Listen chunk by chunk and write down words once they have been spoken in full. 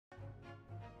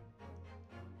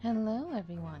Hello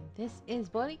everyone, this is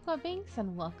Boricua Binks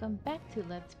and welcome back to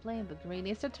Let's Play the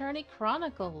Greatest Attorney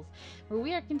Chronicles, where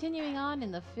we are continuing on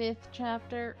in the fifth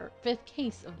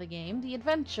case of the game, The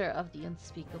Adventure of the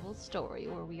Unspeakable Story,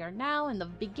 where we are now in the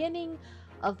beginning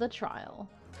of the trial.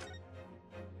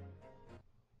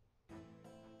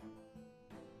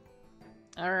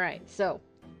 Alright, so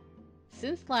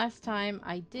since last time,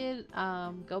 I did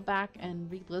go back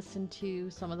and re-listen to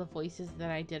some of the voices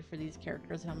that I did for these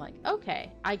characters, and I'm like,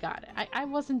 okay, I got it. I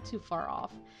wasn't too far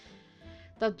off.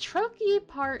 The tricky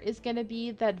part is going to be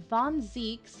that Von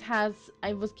Zeeks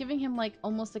I was giving him like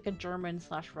almost like a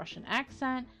German/Russian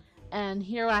accent, and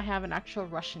here I have an actual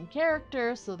Russian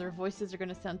character, so their voices are going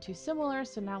to sound too similar,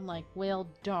 so now I'm like, well,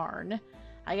 darn.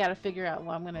 I got to figure out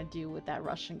what I'm going to do with that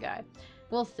Russian guy.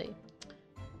 We'll see.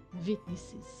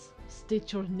 Witnesses,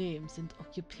 state your names and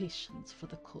occupations for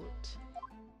the court.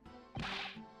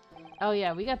 Oh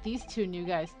yeah, we got these two new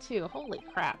guys too. Holy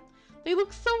crap. They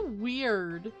look so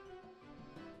weird.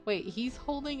 Wait, he's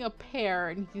holding a pear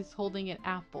and he's holding an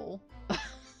apple.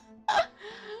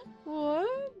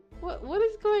 What? What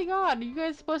is going on? Are you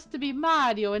guys supposed to be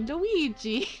Mario and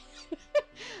Luigi?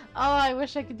 Oh, I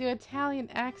wish I could do Italian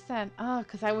accent. Oh,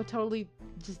 because I would totally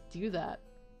just do that.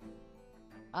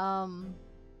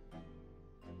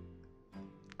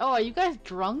 Oh, are you guys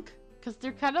drunk? Because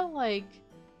they're kind of like...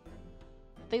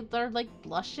 They're like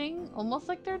blushing, almost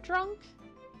like they're drunk.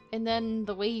 And then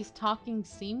the way he's talking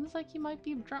seems like he might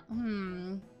be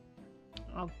drunk.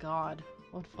 Oh god.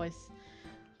 What voice?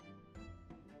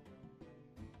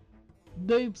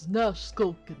 Name's Nash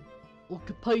Skulkin.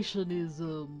 Occupation is,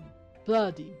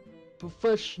 baddie.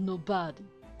 Professional baddie.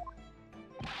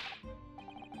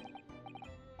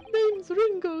 Name's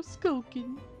Ringo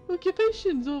Skulkin.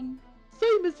 Occupation's,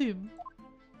 same as him.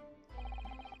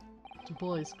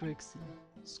 Tobias Gregson,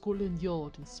 Scotland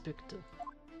Yard Inspector.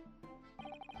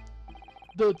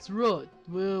 That's right,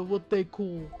 we're what they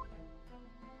call...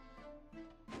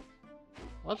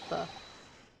 What the?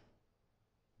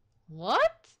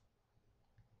 What?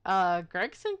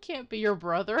 Gregson can't be your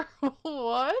brother?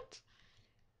 What?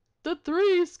 The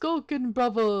three Skulkin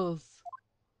brothers!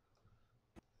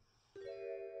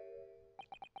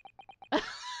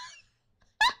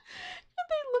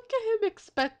 They look at him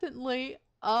expectantly.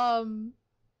 What?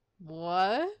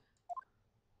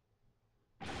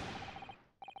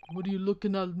 What are you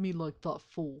looking at me like that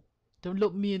for? Don't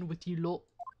let me in with you lot.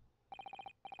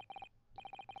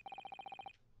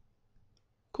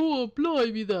 Cool,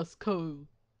 blimey, that's cold.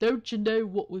 Don't you know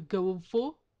what we're going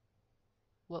for?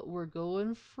 What we're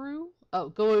going through? Oh,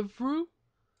 going through?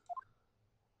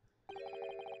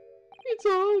 It's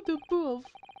all above.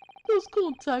 Lost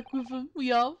contact with them, we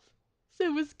have.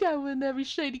 So we're scouring every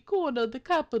shady corner of the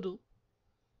capital.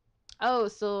 Oh,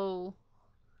 so...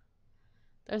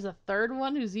 There's a third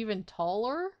one who's even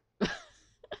taller?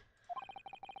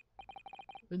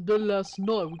 And then last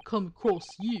night we come across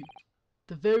you.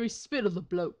 The very spit of the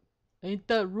bloke. Ain't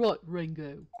that right,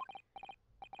 Ringo?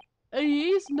 He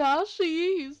is, Nash,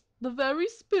 he is. The very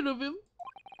spit of him.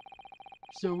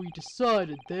 So we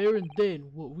decided there and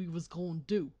then what we was gonna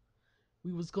do.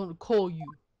 We was gonna call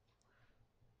you.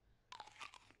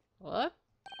 What?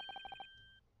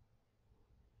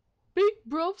 Big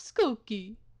Bruv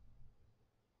Skokie.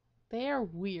 They are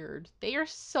weird. They are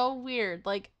so weird.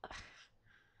 Like,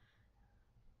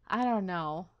 I don't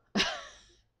know.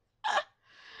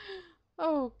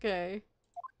 Okay.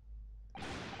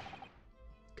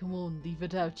 Come on, leave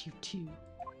it out, you two.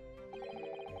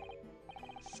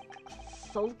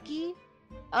 Sulky?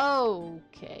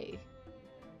 Okay.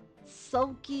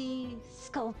 Sulky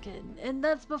Skulkin. And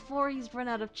that's before he's run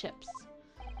out of chips.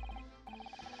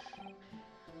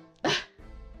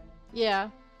 Yeah.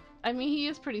 I mean, he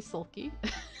is pretty sulky.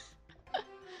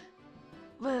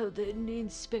 Well then,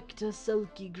 Inspector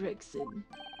Sulky Gregson.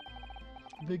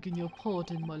 Begging your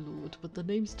pardon, my lord, but the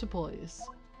name's Tobias.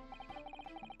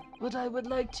 What I would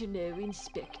like to know,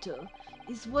 Inspector,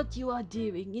 is what you are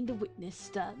doing in the witness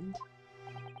stand.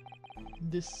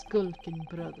 The Skulkin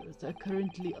brothers are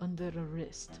currently under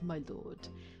arrest, my lord,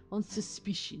 on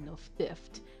suspicion of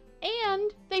theft.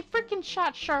 And they freaking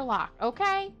shot Sherlock,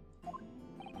 okay?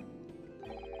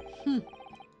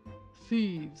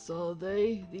 Thieves, are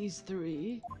they, these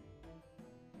three?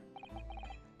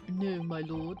 No, my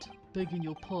lord. Begging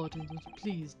your pardon, but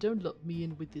please don't let me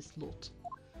in with this lot.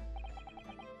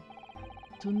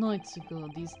 2 nights ago,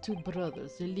 these two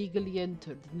brothers illegally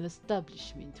entered an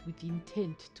establishment with the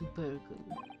intent to burgle.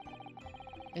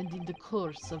 And in the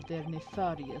course of their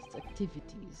nefarious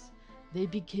activities, they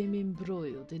became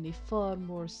embroiled in a far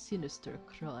more sinister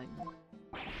crime.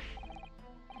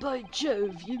 By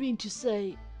Jove, you mean to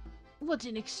say What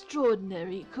an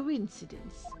extraordinary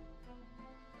coincidence.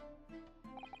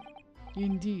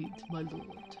 Indeed, my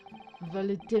lord. While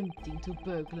attempting to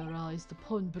burglarize the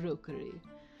pawnbrokery,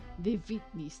 they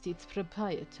witnessed its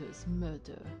proprietor's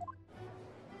murder.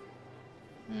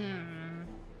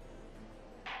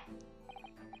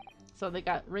 So they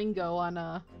got Ringo on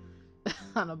a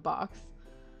on a box.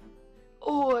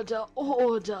 Order,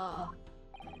 order!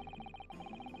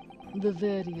 The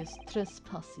various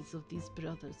trespasses of these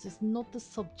brothers is not the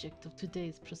subject of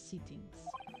today's proceedings,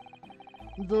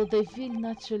 though they will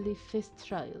naturally face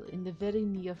trial in the very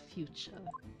near future.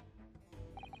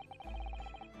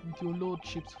 With your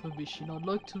lordship's permission, I'd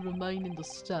like to remain in the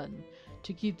stand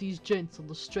to keep these gents on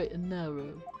the straight and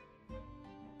narrow.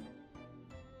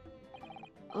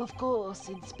 Of course,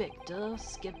 Inspector.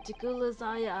 Skeptical as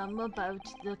I am about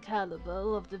the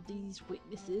caliber of these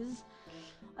witnesses,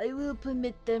 I will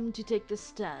permit them to take the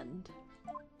stand.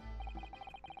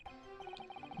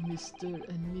 Mr.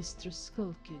 and Mr.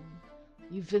 Skulkin,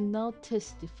 you will now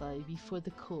testify before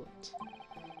the court.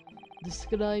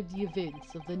 Describe the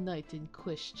events of the night in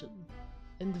question,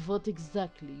 and what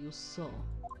exactly you saw.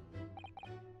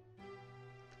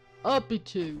 Happy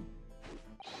to.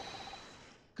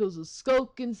 'Cause the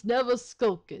Skulkin's never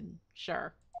skulkin'.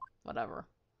 Sure. Whatever.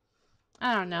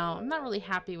 I don't know. I'm not really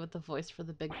happy with the voice for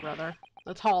the big brother.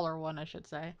 The taller one, I should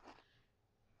say.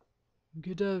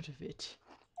 Get out of it.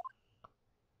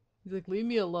 He's like, leave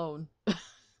me alone.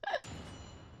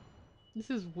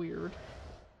 This is weird.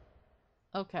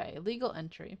 Okay, illegal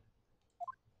entry.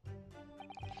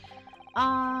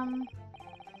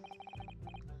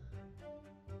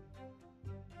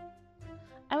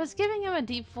 I was giving him a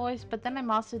deep voice, but then I'm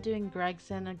also doing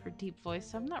Gregson a deep voice,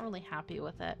 so I'm not really happy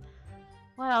with it.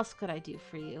 What else could I do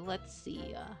for you? Let's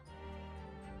see.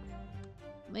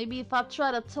 Maybe if I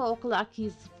try to talk like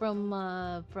he's from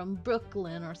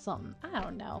Brooklyn or something. I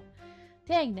don't know.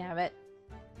 Dang nabbit.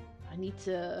 I need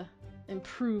to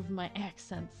improve my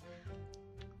accents.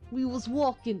 We was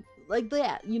walking like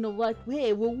that, you know, like,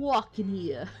 hey, we're walking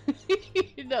here.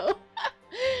 You know?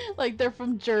 Like they're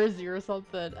from Jersey or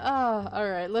something. Ah,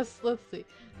 alright, let's see.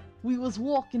 We was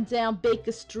walking down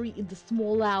Baker Street in the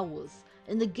small hours,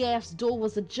 and the gas door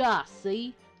was ajar,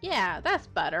 see? Yeah, that's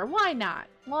better. Why not?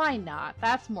 Why not?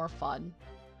 That's more fun.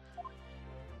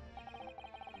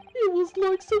 It was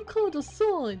like some kind of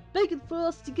sign, begging for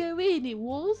us to go in, it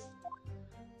was.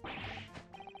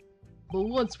 But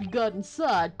once we got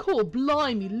inside, call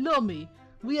blimey lummy,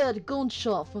 we heard a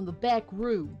gunshot from the back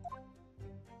room.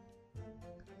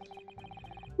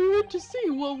 We went to see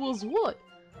what was what,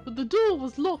 but the door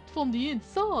was locked from the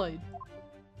inside.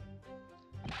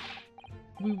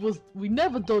 We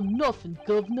never done nothing,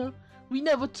 governor. We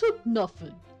never took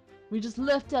nothing. We just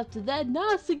left after that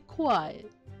nice and quiet.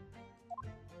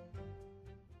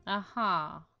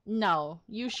 No,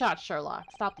 you shot Sherlock.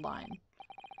 Stop lying.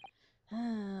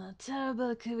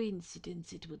 Terrible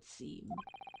coincidence it would seem.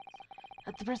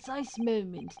 At the precise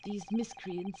moment these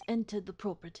miscreants entered the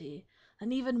property,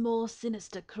 an even more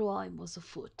sinister crime was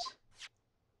afoot.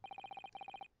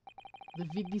 The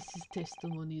witness's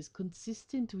testimony is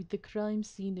consistent with the crime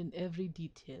scene in every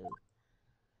detail.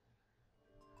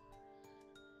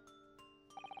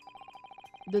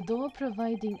 The door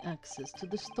providing access to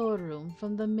the storeroom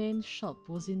from the main shop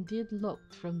was indeed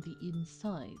locked from the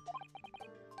inside,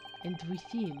 and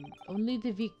within, only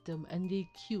the victim and the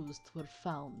accused were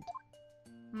found.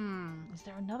 Is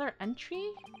there another entry?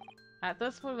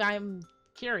 That's what I'm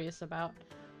curious about.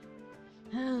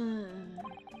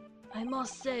 I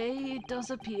must say, it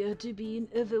does appear to be an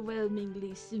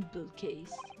overwhelmingly simple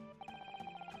case.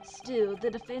 Still, the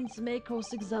defense may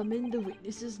cross-examine the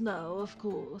witnesses now, of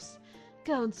course.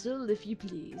 Counsel, if you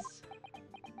please.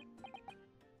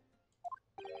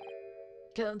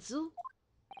 Counsel?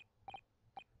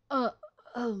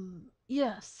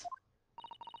 Yes.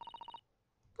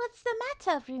 What's the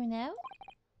matter, Bruno?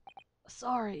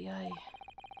 Sorry,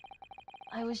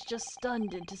 I was just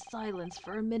stunned into silence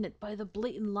for a minute by the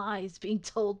blatant lies being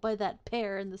told by that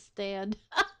pair in the stand.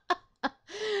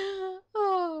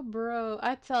 Oh, bro,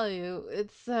 I tell you,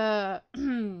 it's not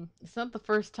the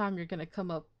first time you're gonna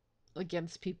come up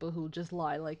against people who just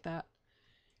lie like that.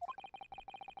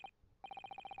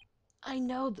 I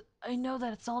know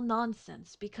that it's all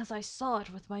nonsense because I saw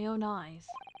it with my own eyes.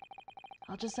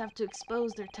 I'll just have to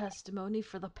expose their testimony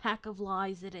for the pack of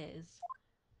lies it is.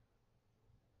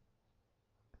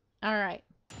 Alright.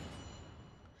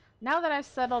 Now that I've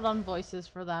settled on voices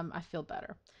for them, I feel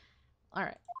better.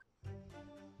 Alright.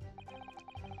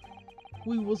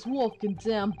 We was walking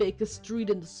down Baker Street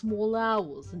in the small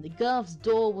hours, and the golf's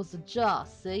door was ajar,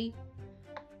 see?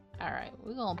 Alright,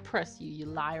 we're gonna press you, you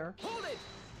liar. Hold it!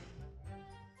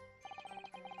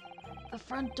 The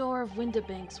front door of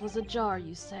Windibanks was ajar,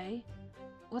 you say?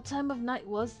 What time of night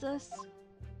was this?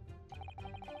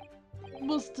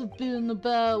 Must have been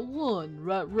about 1,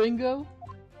 right, Ringo?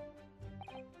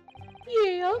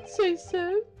 Yeah, I'd say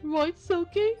so. Right,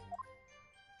 Silky?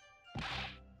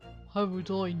 How would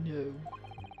I know?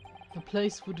 The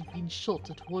place would have been shut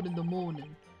at 1 in the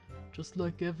morning, just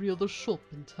like every other shop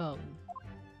in town.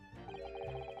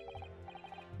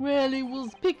 Well, it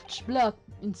was pitch black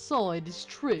inside, it's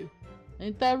true.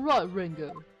 Ain't that right,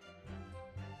 Ringo?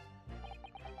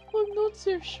 I'm not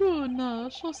so sure,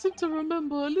 Nash. I seem to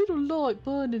remember a little light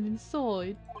burning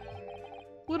inside.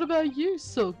 What about you,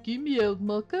 Sulky, me old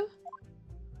mucker?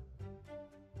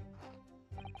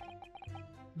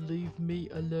 Leave me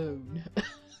alone.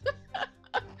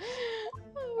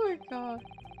 Oh my god.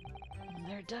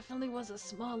 There definitely was a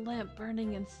small lamp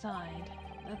burning inside.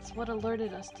 That's what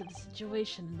alerted us to the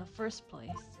situation in the first place.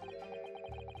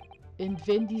 And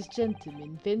when these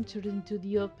gentlemen ventured into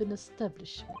the open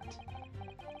establishment,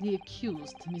 the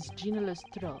accused, Miss Gina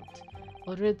Lestrade,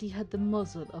 already had the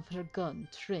muzzle of her gun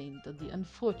trained on the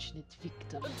unfortunate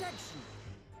victim. Objection!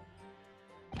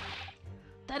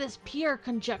 That is pure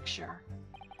conjecture.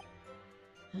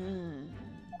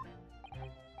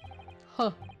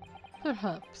 Huh,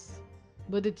 perhaps,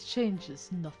 but it changes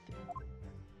nothing.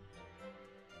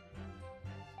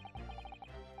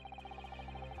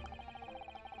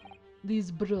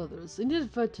 These brothers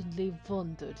inadvertently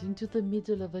wandered into the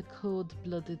middle of a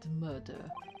cold-blooded murder,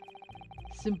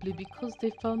 simply because they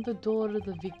found the door of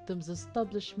the victim's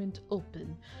establishment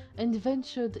open and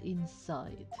ventured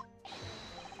inside.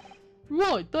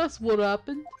 Right, that's what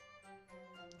happened.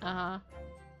 Uh-huh.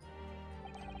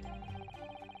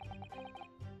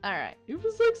 Alright. It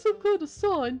was like some kind of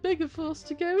sign begging for us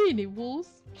to go in, it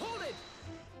was. Hold it!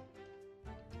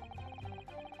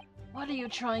 What are you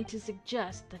trying to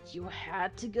suggest? That you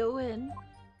had to go in?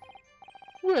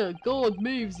 Well, God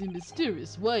moves in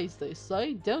mysterious ways, they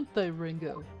say, don't they,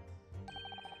 Ringo?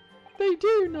 They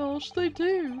do, Nash, they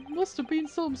do. Must have been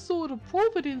some sort of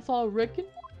providence, I reckon.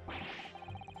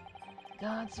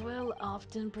 God's will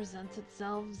often presents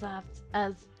itself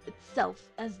as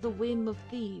the whim of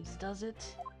thieves, does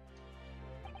it?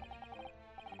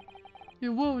 It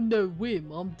won't no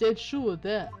whim, I'm dead sure of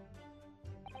that.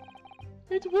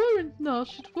 It weren't,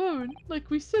 Nash, it weren't, like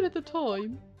we said at the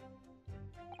time.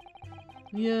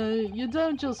 Yeah, you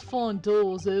don't just find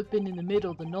doors open in the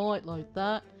middle of the night like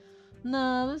that.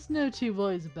 Nah, there's no two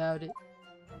ways about it.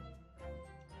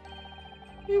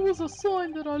 It was a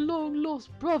sign that our long-lost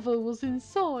brother was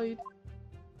inside.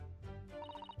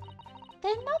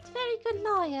 They're not very good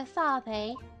lawyers, are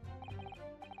they?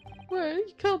 Well,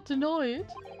 you can't deny it.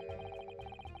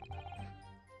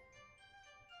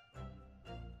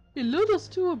 It led us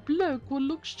to a bloke who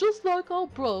looks just like our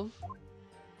bruv.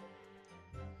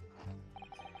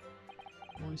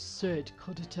 I said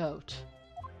cut it out.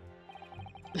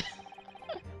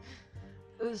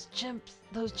 Those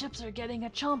chips are getting a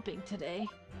chomping today.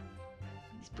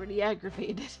 He's pretty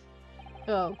aggravated.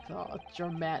 Oh god,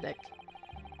 dramatic.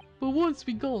 But once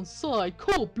we got inside,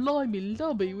 caught blimey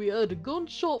lummy, we heard a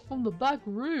gunshot from the back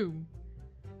room.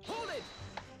 Hold it!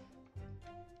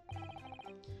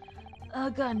 A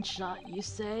gunshot, you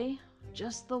say?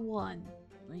 Just the one.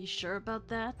 Are you sure about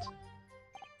that?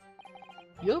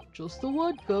 Yep, just the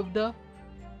one, Governor.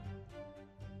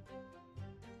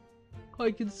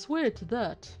 I can swear to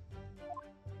that.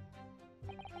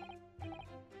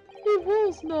 It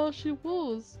was, Nash, it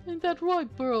was. Ain't that right,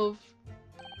 bruv?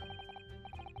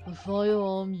 The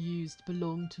firearm used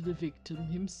belonged to the victim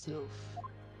himself.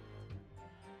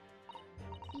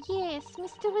 Yes,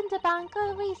 Mr. Winterbank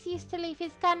always used to leave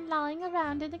his gun lying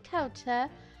around in a counter.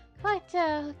 Quite,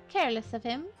 careless of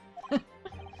him.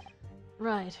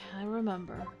 Right, I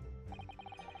remember.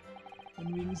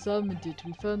 When we examined it,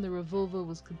 we found the revolver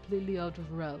was completely out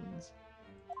of rounds.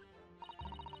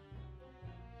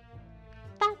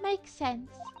 That makes sense.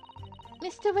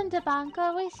 Mr. Winterbank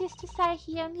always used to say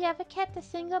he only ever kept a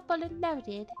single bullet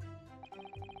loaded.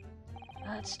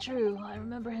 That's true, I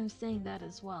remember him saying that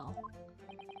as well.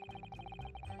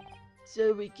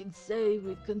 So we can say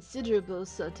with considerable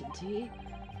certainty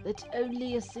that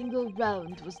only a single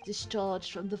round was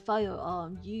discharged from the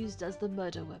firearm used as the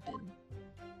murder weapon.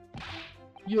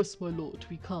 Yes, my lord,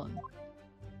 we can.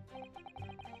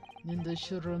 And I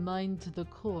shall remind the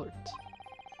court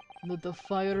that the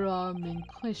firearm in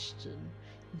question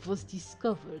was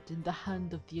discovered in the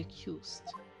hand of the accused.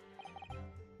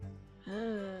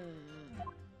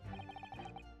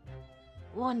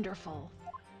 Wonderful.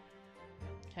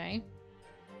 Okay.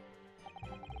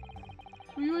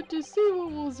 We went to see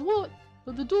what was what,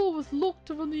 but the door was locked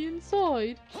from the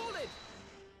inside. Hold it!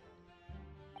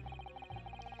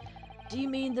 Do you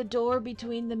mean the door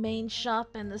between the main shop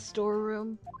and the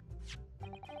storeroom?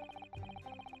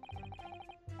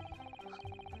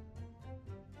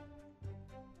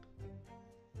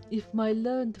 If my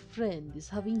learned friend is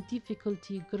having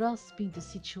difficulty grasping the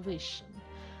situation,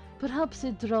 perhaps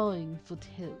a drawing would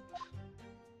help.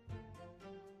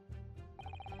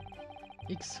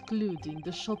 Excluding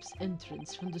the shop's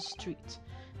entrance from the street,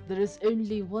 there is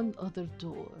only one other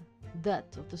door,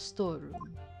 that of the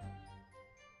storeroom.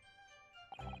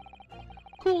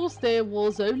 Of course, there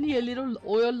was only a little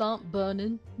oil lamp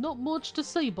burning, not much to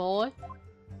see by.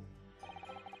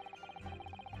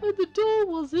 And the door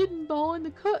was hidden behind the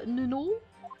curtain and all.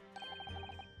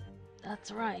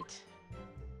 That's right.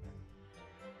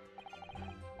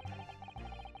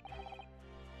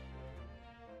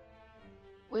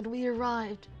 When we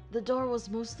arrived, the door was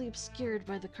mostly obscured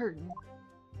by the curtain.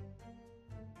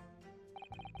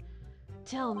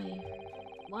 Tell me,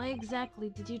 why exactly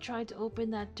did you try to open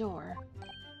that door?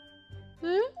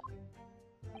 Eh?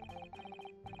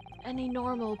 Any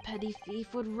normal petty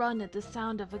thief would run at the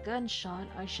sound of a gunshot,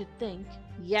 I should think.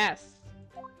 Yes.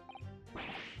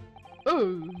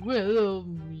 Oh, well,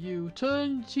 you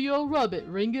turn to your rabbit,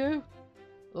 Ringo.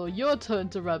 Or your turn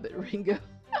to rabbit, Ringo.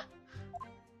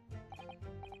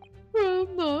 Well,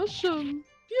 Nash,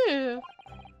 yeah.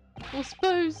 I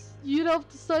suppose you'd have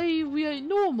to say we ain't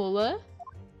normal, eh?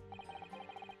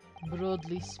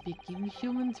 Broadly speaking,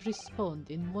 humans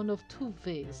respond in one of two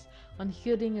ways on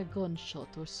hearing a gunshot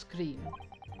or scream.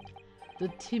 The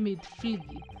timid flee,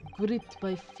 gripped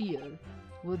by fear,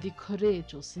 while the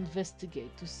courageous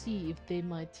investigate to see if they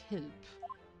might help.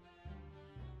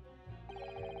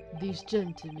 These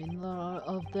gentlemen are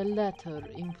of the latter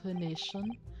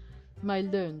inclination. My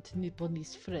learned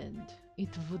Nipponese friend,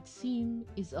 it would seem,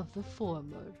 is of the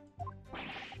former.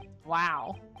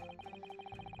 Wow.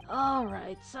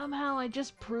 Alright, somehow I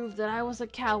just proved that I was a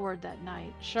coward that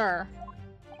night. Sure.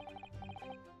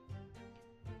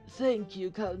 Thank you,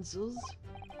 councils.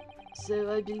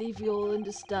 So I believe you all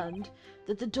understand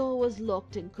that the door was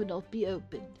locked and could not be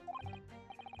opened.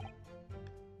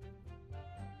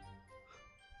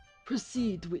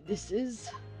 Proceed, witnesses.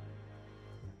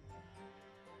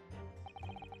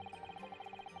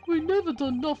 We never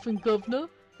done nothing, Governor.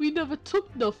 We never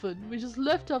took nothing. We just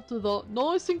left after that,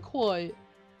 nice and quiet.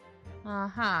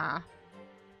 Uh-huh.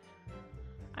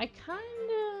 I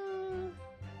kinda...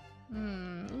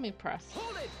 let me press.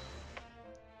 Hold it!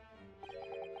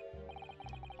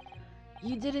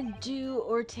 You didn't do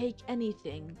or take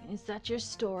anything. Is that your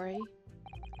story?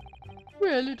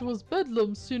 Well, it was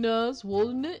bedlam soon as,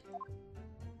 wasn't it?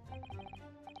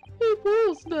 It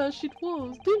was, Nash, it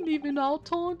was. Didn't even have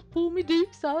time to pull me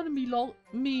dukes out of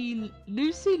me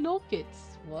Lucy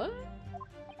lockets. What?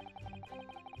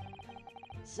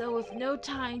 So with no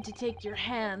time to take your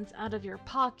hands out of your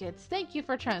pockets, Thank you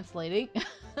for translating.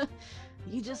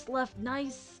 you just left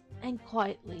nice and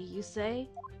quietly, you say?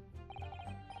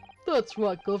 That's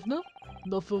right, Governor.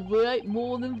 Nothing we ain't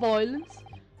more than violence.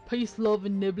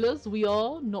 Peace-loving nibblers we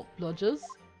are, not bludgers.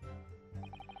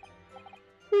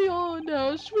 We are,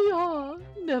 Nash, we are.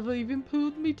 Never even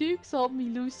pulled me dukes out me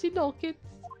Lucy lockets.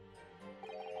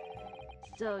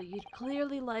 So you'd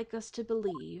clearly like us to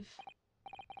believe,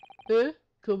 Eh?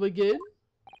 Come again?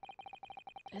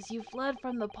 as you fled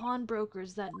from the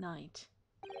pawnbrokers that night,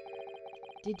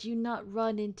 did you not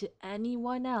run into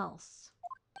anyone else?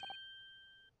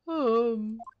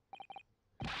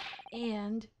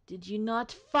 And did you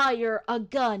not fire a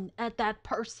gun at that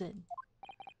person?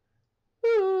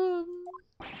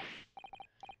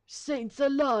 Saints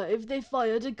alive, they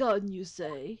fired a gun, you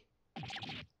say?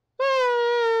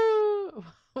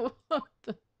 What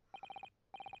the?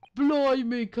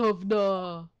 Blimey,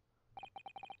 Governor!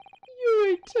 You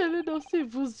ain't telling us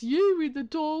it was you in the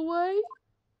doorway?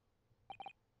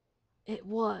 It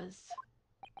was.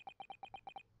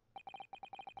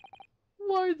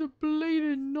 Why the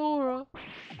bleeding Nora?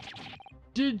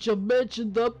 Did you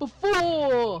mention that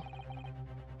before?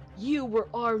 You were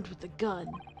armed with a gun,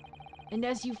 and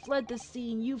as you fled the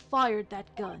scene, you fired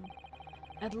that gun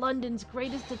at London's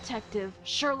greatest detective,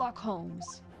 Sherlock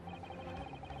Holmes.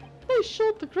 They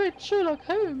shot the great Sherlock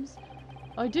Holmes.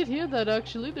 I did hear that,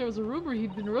 actually. There was a rumor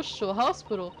he'd been rushed to a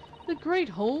hospital. The great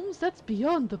Holmes? That's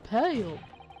beyond the pale.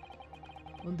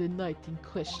 On the night in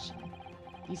question,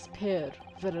 this pair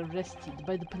were arrested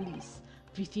by the police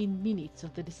within minutes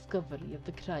of the discovery of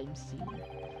the crime scene.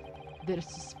 Their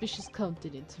suspicious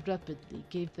countenance rapidly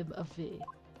gave them away.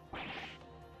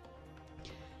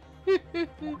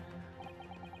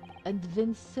 and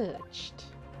then searched.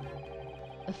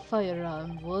 A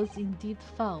firearm was indeed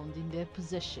found in their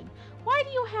possession. Why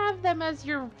do you have them as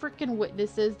your freaking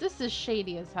witnesses? This is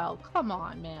shady as hell. Come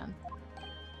on, man.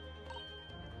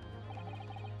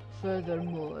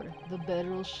 Furthermore, the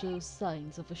barrel shows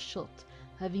signs of a shot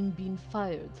having been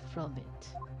fired from it.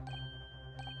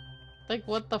 Like,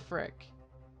 what the frick?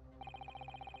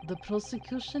 The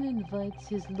prosecution invites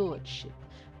his lordship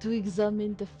to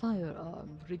examine the firearm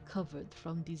recovered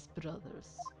from these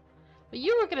brothers. But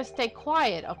you were gonna stay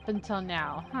quiet up until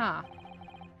now, huh?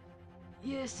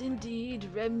 Yes, indeed.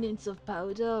 Remnants of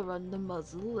powder are on the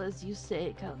muzzle, as you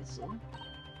say, Counsel.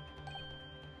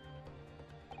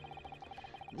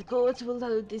 The court will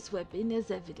hold this weapon as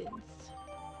evidence.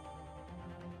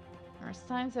 There are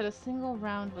signs that a single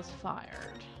round was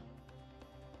fired.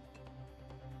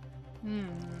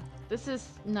 This is...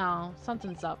 no,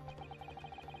 something's up.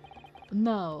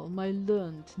 Now, my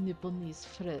learned Nipponese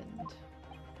friend.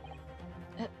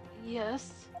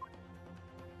 Yes?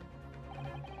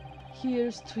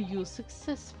 Here's to you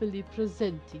successfully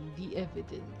presenting the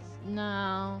evidence.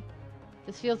 No.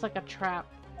 This feels like a trap.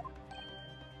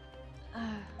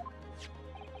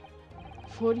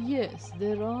 For yes,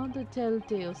 there are the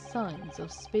telltale signs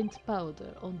of spent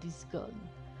powder on this gun,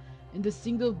 and a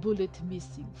single bullet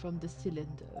missing from the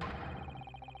cylinder.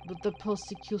 But the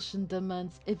prosecution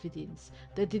demands evidence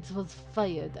that it was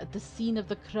fired at the scene of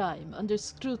the crime under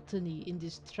scrutiny in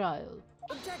this trial.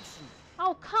 Objection!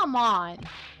 Oh, come on!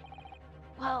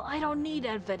 Well, I don't need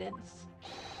evidence.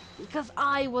 Because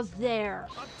I was there.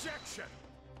 Objection!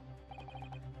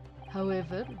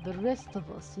 However, the rest of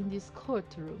us in this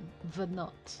courtroom were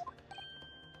not.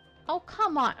 Oh,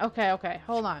 come on! Okay, okay,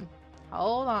 hold on.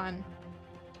 Hold on.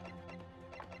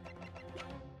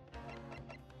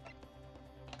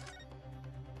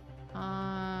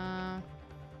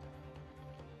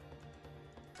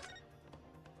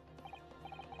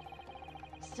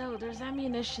 So, there's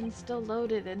ammunition still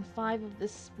loaded in 5 of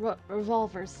this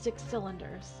revolver's 6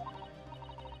 cylinders.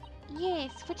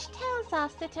 Yes, which tells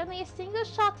us that only a single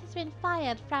shot has been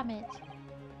fired from it.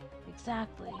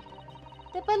 Exactly.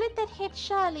 The bullet that hit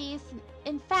Shirley is,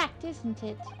 in fact, isn't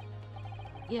it?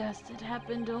 Yes, it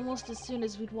happened almost as soon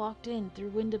as we'd walked in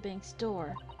through Windabank's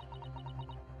door.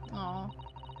 Oh.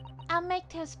 I'll make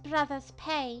those brothers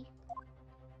pay.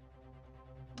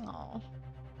 Oh.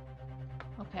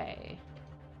 Okay.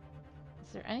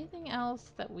 Is there anything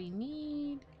else that we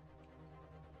need?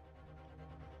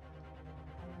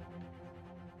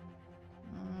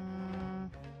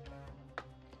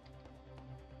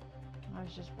 I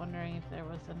was just wondering if there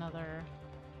was another...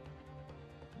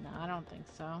 No, I don't think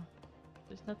so.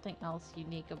 There's nothing else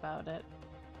unique about it.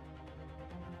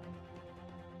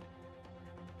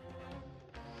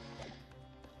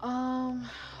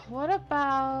 What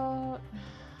about...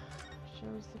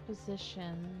 shows the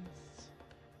positions.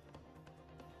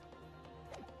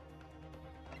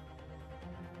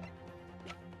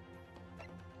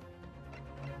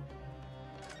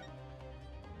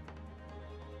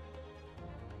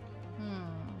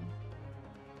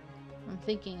 I'm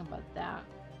thinking about that.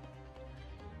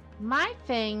 My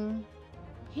thing...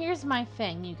 Here's my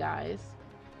thing, you guys.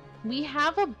 We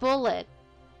have a bullet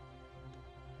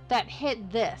that hit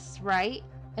this, right?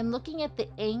 And looking at the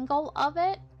angle of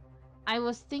it, I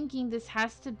was thinking this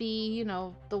has to be, you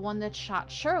know, the one that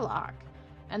shot Sherlock.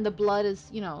 And the blood is,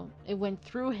 you know, it went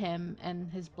through him and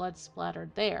his blood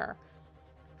splattered there.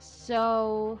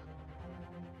 So,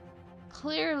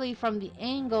 clearly from the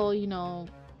angle, you know,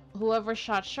 whoever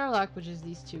shot Sherlock, which is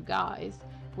these two guys,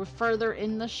 were further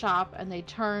in the shop and they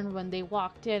turned when they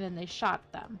walked in and they shot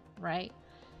them, right?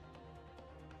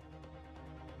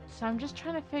 So I'm just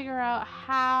trying to figure out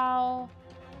how...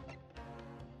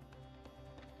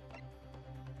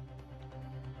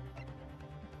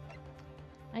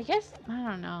 I guess, I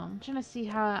don't know. I'm trying to see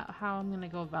how I'm going to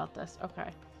go about this. Okay.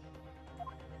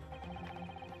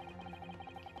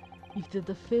 If the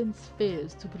defense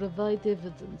fails to provide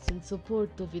evidence in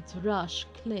support of its rash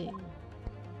claim,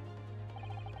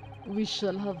 we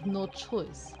shall have no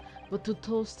choice but to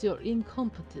toast your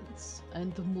incompetence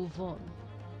and move on.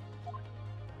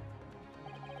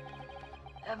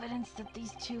 Evidence that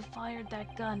these two fired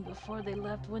that gun before they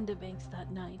left Windabanks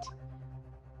that night.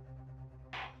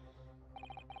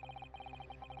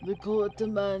 The court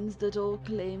demands that all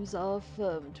claims are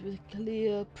affirmed with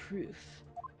clear proof.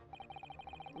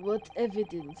 What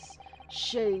evidence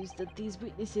shows that these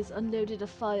witnesses unloaded a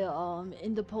firearm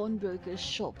in the pawnbroker's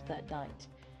shop that night?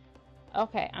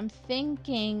 Okay, I'm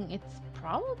thinking it's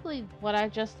probably what I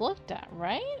just looked at,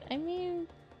 right? I mean,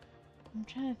 I'm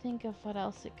trying to think of what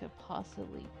else it could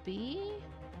possibly be.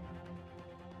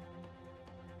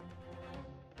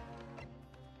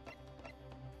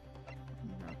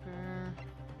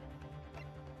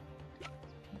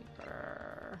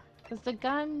 Because the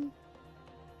gun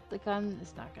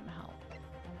is not gonna help.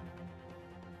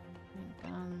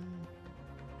 Gun.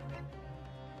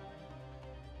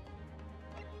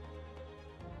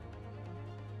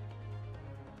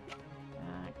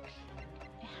 Back.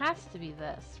 It has to be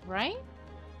this, right?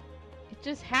 It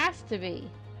just has to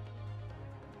be.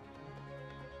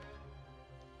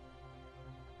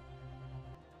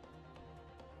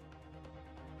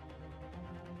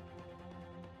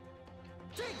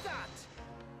 Take that!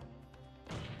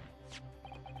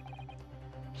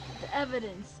 The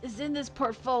evidence is in this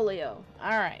portfolio.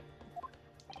 Alright.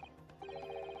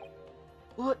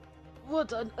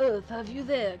 What on earth have you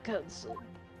there, Counsel?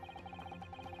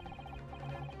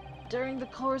 During the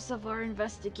course of our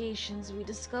investigations, we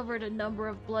discovered a number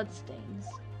of bloodstains.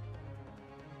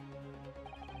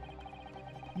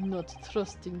 Not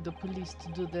trusting the police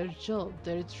to do their job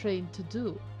they're trained to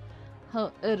do.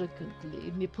 How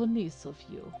arrogantly Nipponese of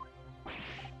you.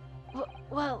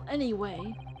 Well,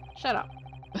 anyway, Shut up.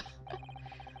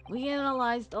 we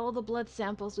analyzed all the blood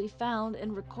samples we found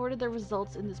and recorded the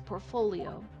results in this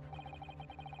portfolio.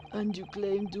 And you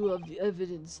claim to have the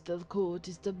evidence the court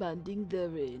is demanding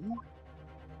therein?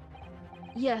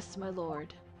 Yes, my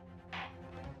lord.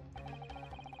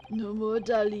 No more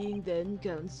dallying then,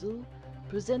 Counsel.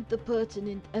 Present the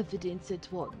pertinent evidence at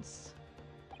once.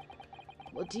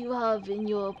 What do you have in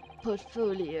your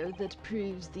portfolio that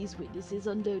proves these witnesses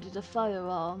unloaded a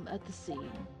firearm at the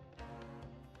scene?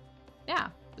 Yeah,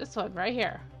 this one right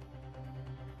here.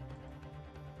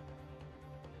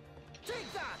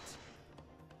 Take that!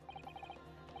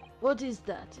 What is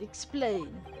that? Explain.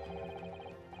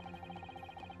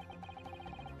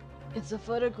 It's a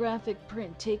photographic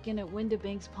print taken at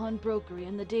Windibank's pawnbrokery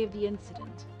on the day of the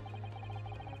incident.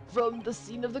 From the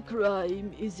scene of the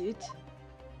crime, is it?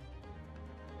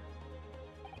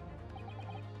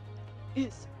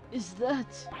 Is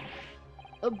that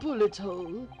a bullet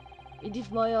hole? And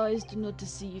if my eyes do not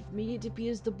deceive me, it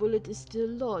appears the bullet is still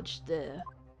lodged there.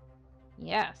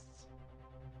 Yes.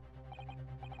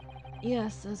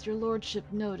 Yes, as your lordship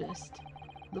noticed.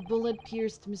 The bullet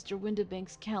pierced Mr.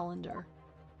 Windibank's calendar.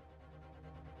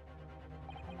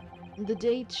 The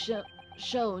date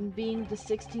shown being the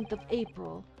 16th of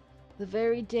April, the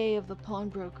very day of the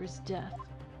pawnbroker's death.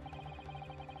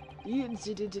 The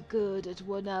incident occurred at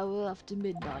 1 hour after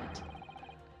midnight,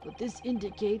 but this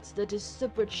indicates that a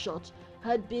separate shot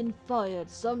had been fired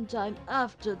sometime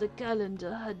after the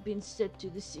calendar had been set to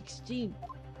the 16th.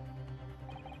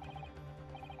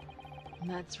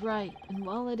 That's right, and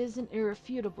while it isn't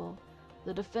irrefutable,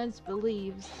 the defense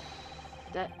believes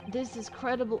that this is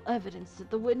credible evidence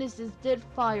that the witnesses did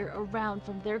fire a round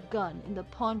from their gun in the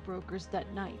pawnbrokers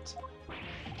that night.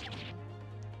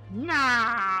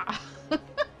 Nah!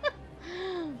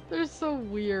 They're so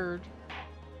weird.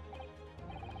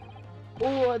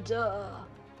 Order!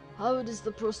 How does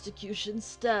the prosecution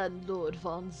stand, Lord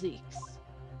Von Zeeks?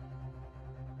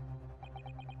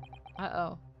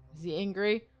 Uh-oh. Is he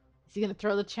angry? Is he gonna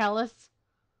throw the chalice?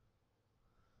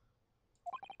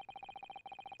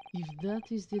 If that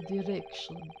is the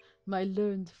direction my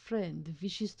learned friend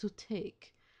wishes to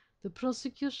take, the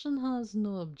prosecution has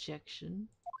no objection.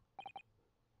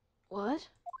 What?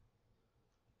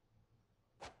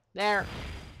 There.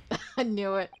 I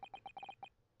knew it.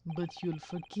 But you'll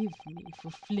forgive me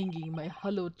for flinging my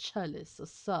hollow chalice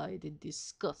aside in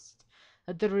disgust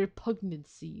at the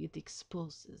repugnancy it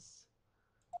exposes.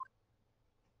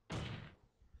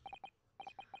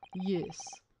 Yes,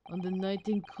 on the night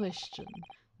in question,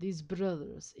 these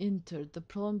brothers entered the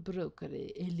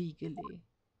pawnbrokery illegally.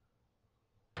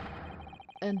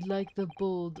 And like the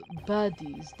bold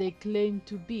baddies they claim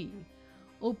to be,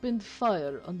 opened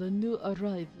fire on the new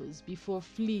arrivals before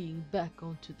fleeing back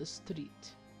onto the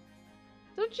street.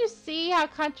 Don't you see how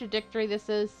contradictory this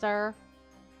is, sir?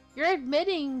 You're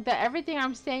admitting that everything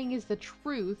I'm saying is the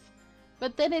truth,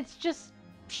 but then it's just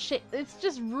shit. It's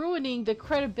just ruining the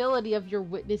credibility of your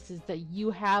witnesses that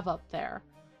you have up there.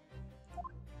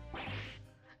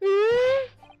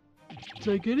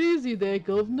 Take it easy there,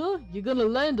 Governor. You're gonna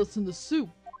land us in the soup.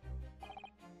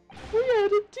 We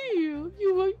had a deal.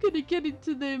 You weren't gonna get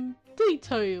into them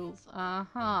details.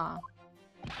 Uh-huh.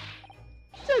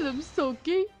 Tell him,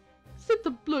 Sulky. Set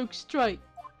the bloke straight.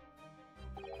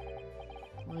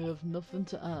 I have nothing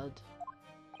to add.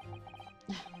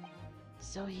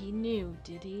 So he knew,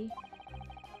 did he?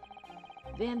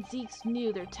 Van Zeeks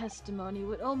knew their testimony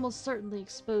would almost certainly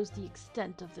expose the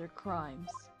extent of their crimes.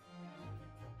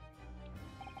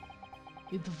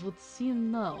 It would seem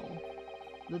now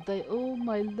that I owe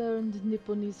my learned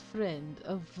Nipponese friend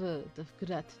a word of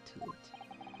gratitude.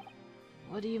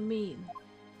 What do you mean?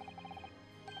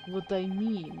 What I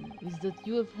mean is that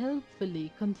you have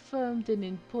helpfully confirmed an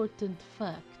important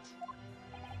fact.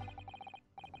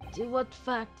 To what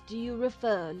fact do you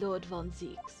refer, Lord Von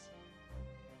Zieks?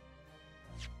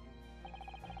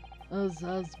 As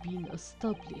has been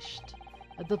established,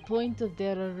 at the point of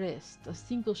their arrest, a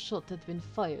single shot had been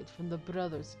fired from the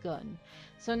brother's gun.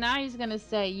 So now he's gonna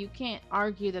say you can't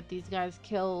argue that these guys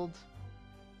killed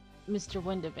Mr.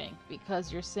 Windibank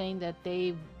because you're saying that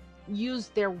they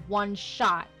used their one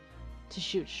shot to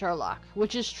shoot Sherlock,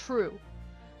 which is true.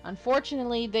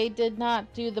 Unfortunately, they did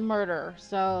not do the murder,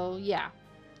 so yeah,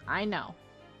 I know.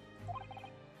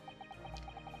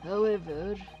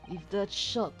 However, if that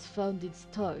shot found its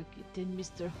target in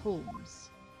Mr. Holmes,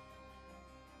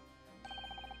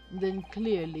 then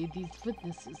clearly these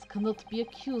witnesses cannot be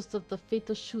accused of the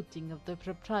fatal shooting of the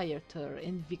proprietor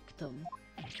and victim.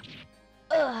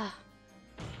 Ugh!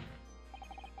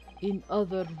 In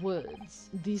other words,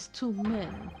 these two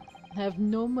men have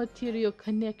no material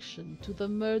connection to the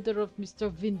murder of Mr.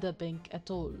 Windibank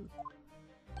at all.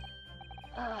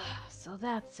 So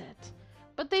that's it.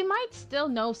 But they might still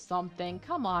know something.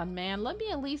 Come on, man. Let me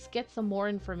at least get some more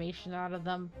information out of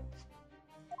them.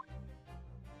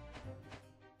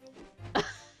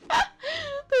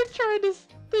 They're trying to...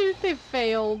 They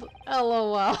failed.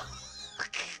 LOL.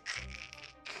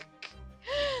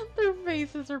 Their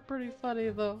faces are pretty funny,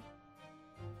 though.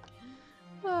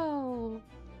 Oh.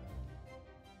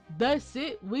 That's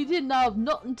it. We didn't have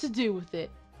nothing to do with it.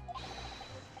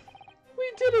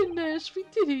 We didn't, Nash. We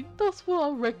didn't. That's what I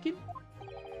reckon.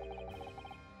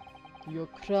 Your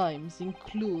crimes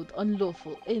include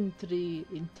unlawful entry,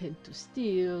 intent to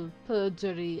steal,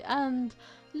 perjury, and,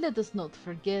 let us not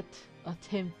forget,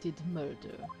 attempted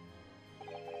murder.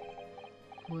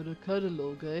 What a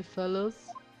catalog, eh, fellas?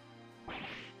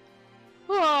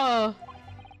 Ah!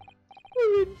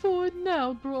 We're in for it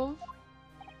now, bruv.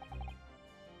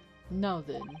 Now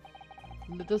then,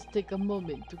 let us take a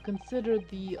moment to consider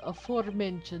the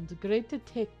aforementioned great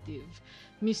detective,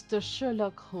 Mr.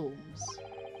 Sherlock Holmes.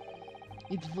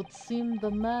 It would seem the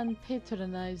man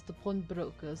patronized the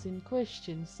pawnbrokers in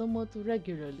question somewhat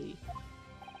regularly.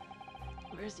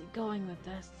 Where's he going with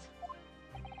this?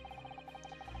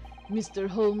 Mr.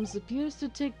 Holmes appears to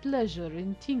take pleasure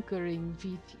in tinkering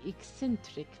with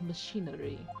eccentric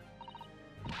machinery.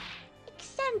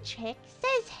 Eccentric?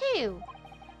 Says who?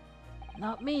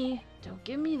 Not me. Don't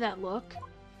give me that look.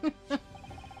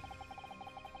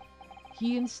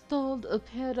 He installed a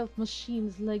pair of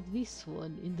machines like this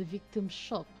one in the victim's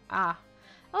shop. Ah,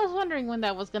 I was wondering when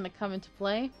that was going to come into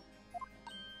play.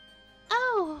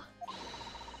 Oh,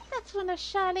 that's one of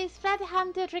Shirley's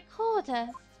red-handed recorders.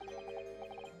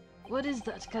 What is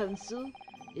that, Counsel?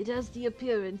 It has the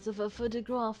appearance of a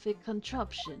photographic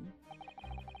contraption.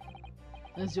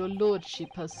 As your lordship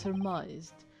has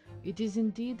surmised, it is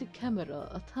indeed a camera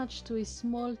attached to a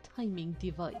small timing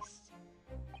device.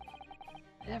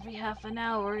 Every half an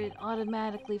hour, it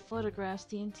automatically photographs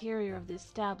the interior of the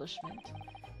establishment.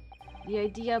 The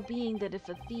idea being that if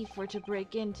a thief were to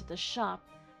break into the shop,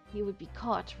 he would be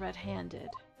caught red-handed.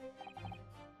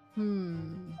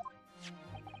 The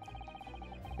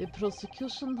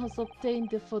prosecution has obtained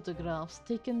the photographs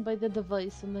taken by the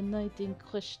device on the night in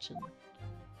question.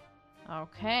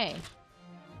 Okay.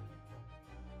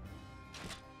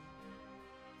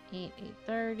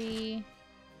 8:30,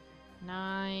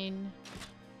 9,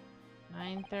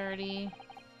 9:30.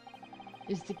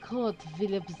 As the court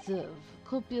will observe,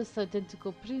 copious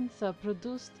identical prints are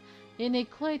produced in a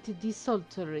quite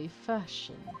desultory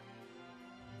fashion.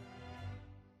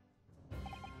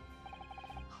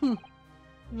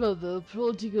 Rather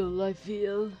prodigal, I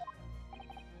feel.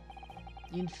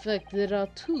 In fact, there are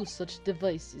 2 such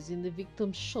devices in the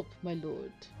victim's shop, my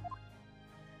lord.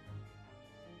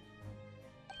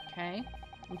 Okay.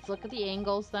 Let's look at the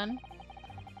angles then.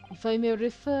 If I may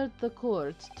refer the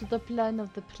court to the plan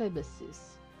of the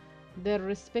premises, their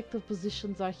respective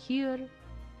positions are here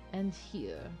and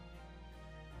here.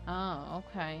 Oh,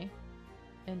 okay.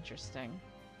 Interesting.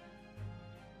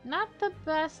 Not the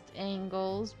best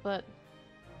angles, but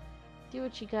do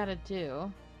what you gotta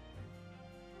do.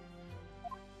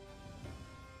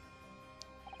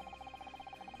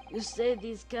 You say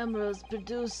these cameras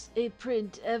produce a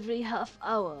print every half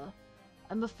hour.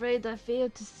 I'm afraid I fail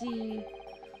to see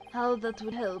how that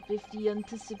would help if the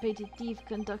anticipated thief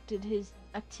conducted his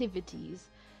activities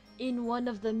in one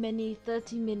of the many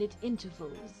 30-minute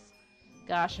intervals.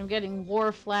 Gosh, I'm getting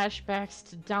war flashbacks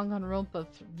to Danganronpa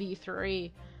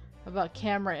V3 about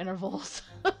camera intervals.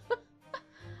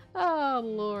 Oh,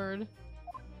 Lord.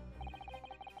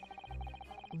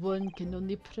 One can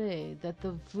only pray that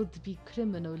the would-be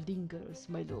criminal lingers,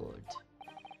 my lord.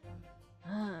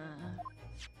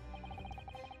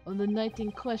 On the night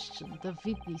in question, the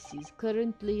witnesses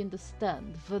currently in the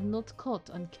stand were not caught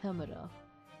on camera.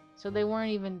 So they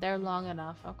weren't even there long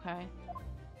enough. Okay.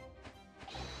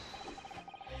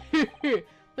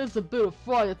 That's a bit of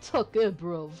fire talk, eh,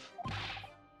 bruv?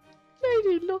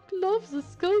 Lady Luck loves the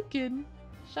skulking.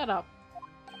 Shut up.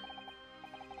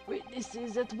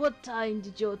 Witnesses, at what time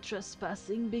did your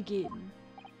trespassing begin?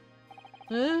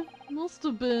 Must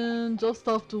have been just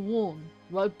after 1,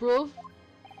 right, bruv?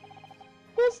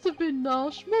 Must have been,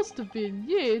 Nash, must have been.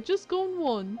 Yeah, just gone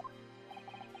 1.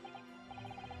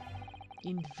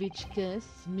 In which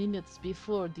case, minutes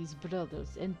before these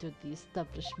brothers entered the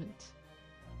establishment.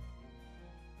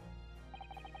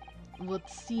 What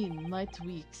scene might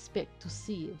we expect to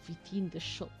see within the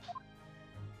shop?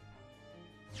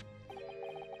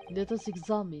 Let us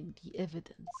examine the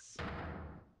evidence.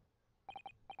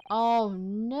 Oh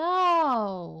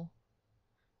no!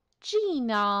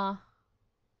 Gina!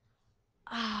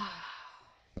 Ah.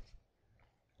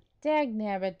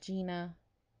 Dagnabbit, Gina.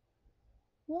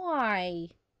 Why?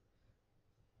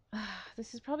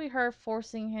 This is probably her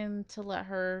forcing him to let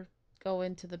her go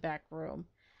into the back room.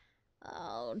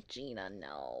 Oh, Gina,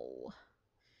 no.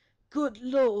 Good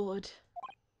lord.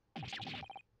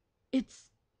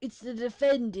 It's the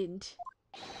defendant.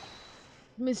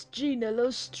 Miss Gina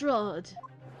Lestrade.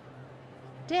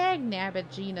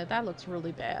 Dagnabbit, Gina, that looks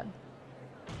really bad.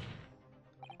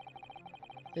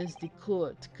 As the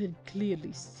court could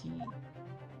clearly see.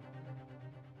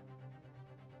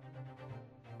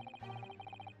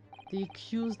 The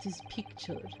accused is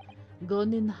pictured,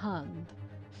 gun in hand,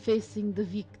 facing the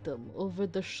victim over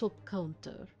the shop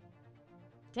counter.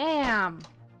 Damn!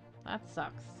 That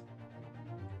sucks.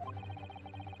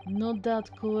 No doubt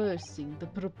coercing the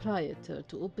proprietor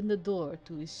to open the door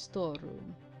to his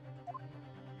storeroom.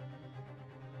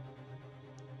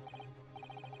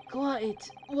 Quite.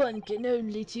 One can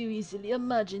only too easily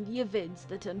imagine the events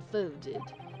that unfolded.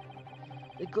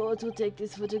 The court will take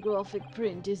this photographic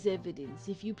print as evidence,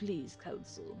 if you please,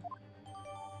 counsel.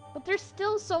 But there's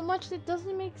still so much that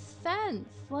doesn't make sense.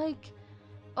 Like,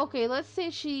 okay, let's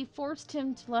say she forced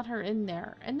him to let her in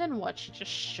there. And then what? She just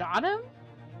shot him?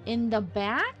 In the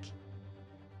back?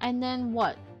 And then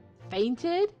what?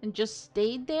 Fainted? And just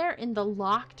stayed there in the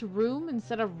locked room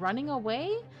instead of running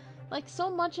away? Like, so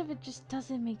much of it just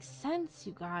doesn't make sense,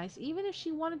 you guys. Even if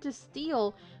she wanted to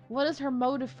steal, what is her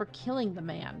motive for killing the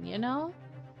man, you know?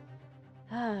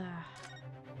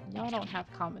 Y'all don't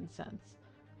have common sense.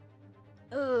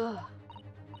 Ugh.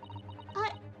 I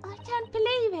can't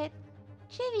believe it.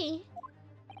 Ginny.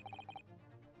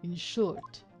 In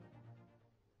short,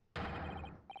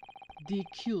 the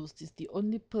accused is the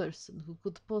only person who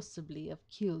could possibly have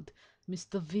killed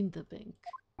Mr. Winterbank.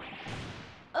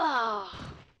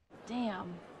 Ah,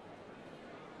 damn.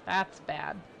 That's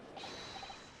bad.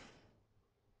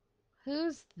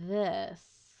 Who's this?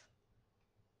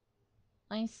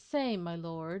 I say, my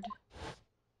lord.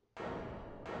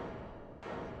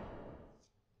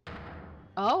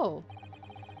 Oh.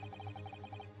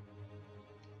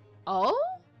 Oh?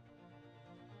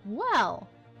 Well,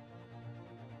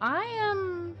 I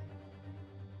am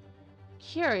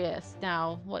curious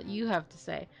now what you have to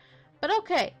say. But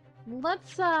okay,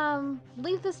 let's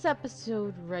leave this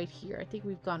episode right here. I think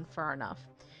we've gone far enough.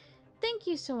 Thank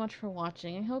you so much for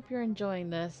watching. I hope you're enjoying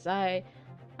this. I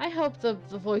hope the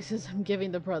voices I'm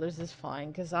giving the brothers is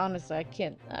fine, because honestly, I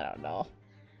don't know.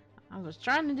 I was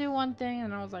trying to do one thing,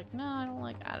 and I was like, no, I don't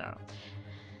know.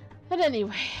 But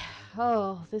anyway,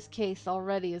 oh, this case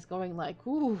already is going like,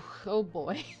 ooh, oh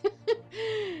boy.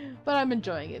 But I'm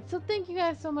enjoying it. So thank you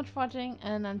guys so much for watching,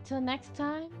 and until next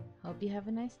time, hope you have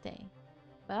a nice day.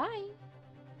 Bye!